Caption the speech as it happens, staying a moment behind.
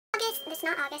it's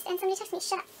not August, and somebody texted me,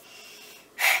 shut up.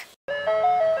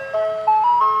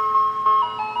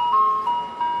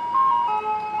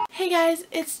 Hey guys,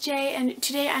 it's Jay, and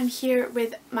today I'm here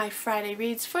with my Friday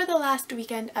reads for the last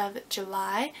weekend of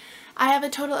July. I have a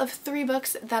total of 3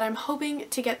 books that I'm hoping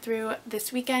to get through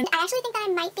this weekend. I actually think that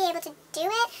I might be able to do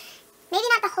it. Maybe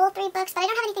not the whole 3 books, but I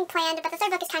don't have anything planned, but the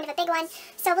 3rd book is kind of a big one,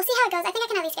 so we'll see how it goes. I think I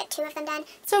can at least get 2 of them done.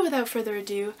 So without further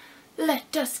ado,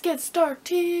 let us get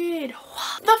started!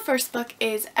 The first book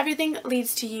is Everything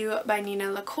Leads to You by Nina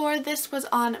LaCour. This was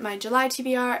on my July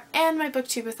TBR and my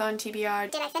Booktubeathon TBR.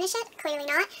 Did I finish it? Clearly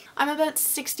not. I'm about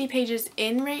 60 pages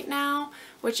in right now,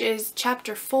 which is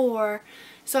chapter 4,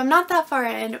 so I'm not that far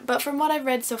in, but from what I've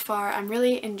read so far, I'm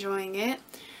really enjoying it.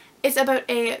 It's about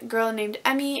a girl named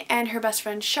Emmy and her best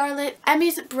friend Charlotte.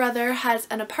 Emmy's brother has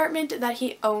an apartment that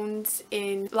he owns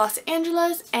in Los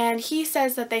Angeles, and he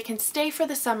says that they can stay for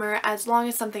the summer as long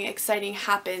as something exciting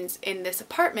happens in this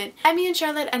apartment. Emmy and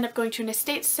Charlotte end up going to an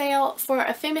estate sale for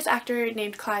a famous actor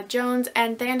named Clyde Jones,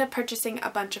 and they end up purchasing a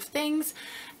bunch of things.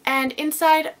 And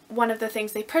inside one of the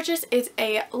things they purchase is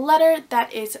a letter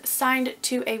that is signed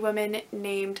to a woman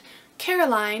named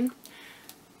Caroline.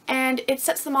 And it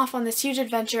sets them off on this huge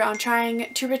adventure on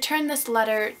trying to return this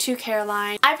letter to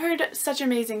Caroline. I've heard such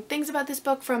amazing things about this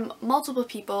book from multiple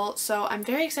people, so I'm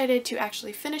very excited to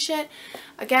actually finish it.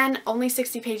 Again, only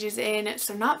 60 pages in,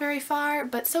 so not very far,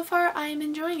 but so far I'm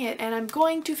enjoying it, and I'm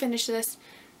going to finish this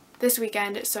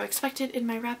weekend, so expect it in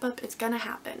my wrap-up. It's gonna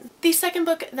happen. The second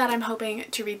book that I'm hoping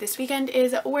to read this weekend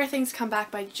is Where Things Come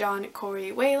Back by John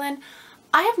Corey Whalen.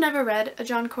 I have never read a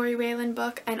John Corey Whalen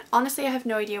book, and honestly I have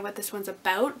no idea what this one's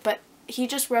about, but he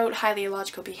just wrote Highly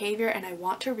Illogical Behavior and I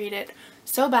want to read it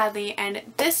so badly, and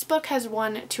this book has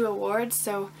won 2 awards,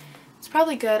 so it's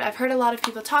probably good. I've heard a lot of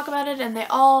people talk about it and they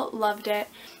all loved it.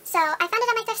 So I found it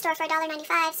at my thrift store for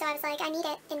 $1.95, so I was like, I need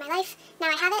it in my life. Now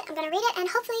I have it, I'm going to read it, and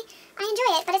hopefully I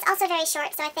enjoy it. But it's also very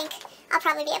short, so I think I'll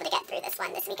probably be able to get through this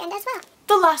one this weekend as well.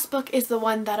 The last book is the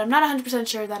one that I'm not 100%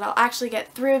 sure that I'll actually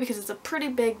get through because it's a pretty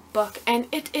big book, and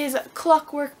it is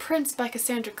Clockwork Prince by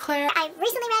Cassandra Clare. I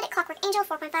recently read Clockwork Angel,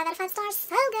 4.5 out of 5 stars,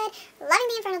 so good. Loving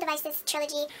the Infernal Devices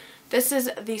trilogy. This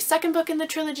is the second book in the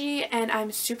trilogy, and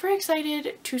I'm super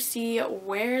excited to see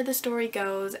where the story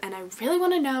goes, and I really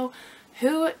want to know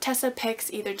who Tessa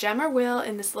picks, either Jem or Will,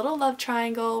 in this little love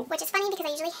triangle. Which is funny because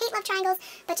I usually hate love triangles,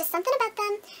 but just something about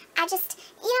them, I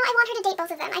want her to date both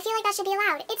of them. I feel like that should be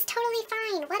allowed. It's totally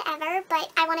fine, whatever,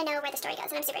 but I want to know where the story goes,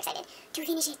 and I'm super excited to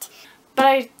finish it. But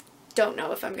I don't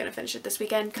know if I'm going to finish it this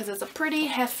weekend because it's a pretty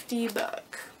hefty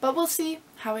book, but we'll see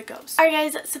how it goes.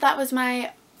 Alright guys, so that was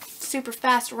my super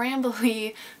fast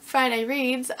rambly Friday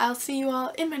reads. I'll see you all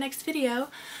in my next video.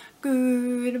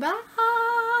 Goodbye!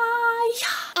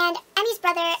 And Emmy's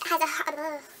brother has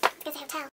a... because I have towel.